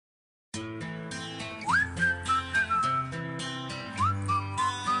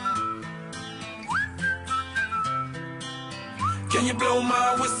Can you blow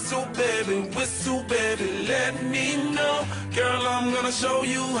my whistle, baby, let me know. Girl, I'm gonna show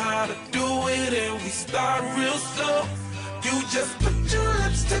you how to do it, and we start real slow. You just put your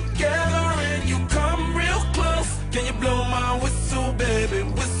lips together and you come real close. Can you blow my whistle, baby,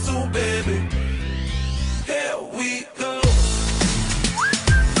 here we go.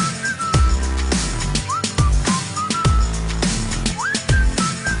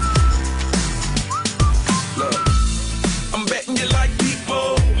 Look, I'm betting you like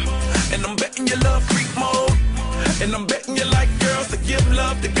people, and I'm betting you love freak mode, and I'm betting you like girls to give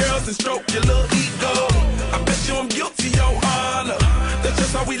love to girls and stroke your little ego. I bet you I'm guilty, your honor. That's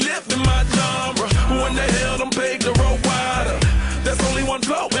just how we live in my genre. Who in the hell done paved the road wider? There's only one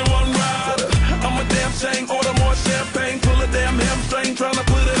flow and one rider. I'm a damn shame, order more champagne, pull a damn hamstring, tryna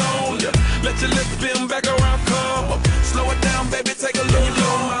put it on ya. Let your lips spin back around, come up. Slow it down, baby, take a look.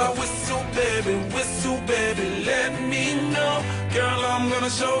 Blow my whistle, baby, let me know. Girl, I'm gonna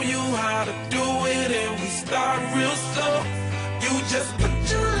show you how to do it, and we start real slow. You just put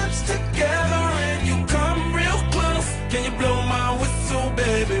your lips together and you come real close. Can you blow my whistle,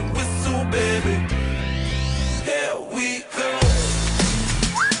 baby, here we go.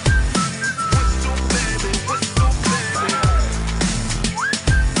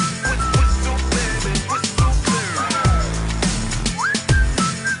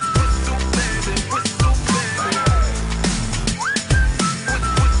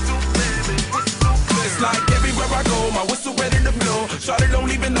 My whistle ready to blow. Shawty don't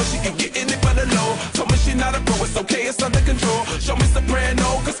even know she can get in it for the low. Told me she not a pro, it's okay, it's under control. Show me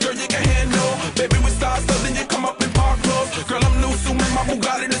soprano, cause girl you can handle. Baby we start so then you come up in park clothes. Girl I'm new, so my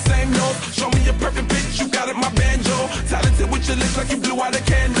Bugatti the same nose. Show me your perfect pitch, you got it, my banjo. Talented with your lips like you blew out a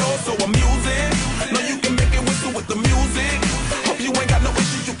candle. So I'm using, know you can make it whistle with the music. Hope you ain't got no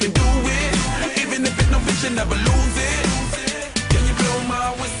issues, you can do it. Even if it's no bitch, you never lose it. Can you blow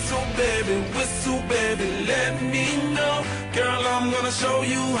my whistle, baby, let me know. Girl, I'm gonna show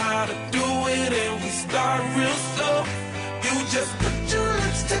you how to do it, and we start real slow. You just put your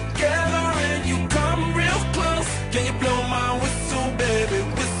lips together and you come real close. Can you blow my whistle, baby,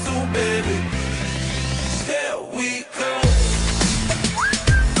 here we go.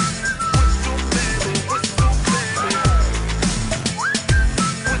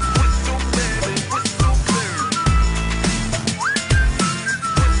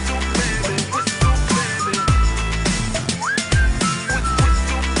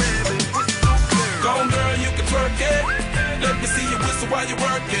 Let me see you whistle while you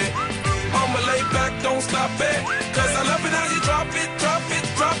work it.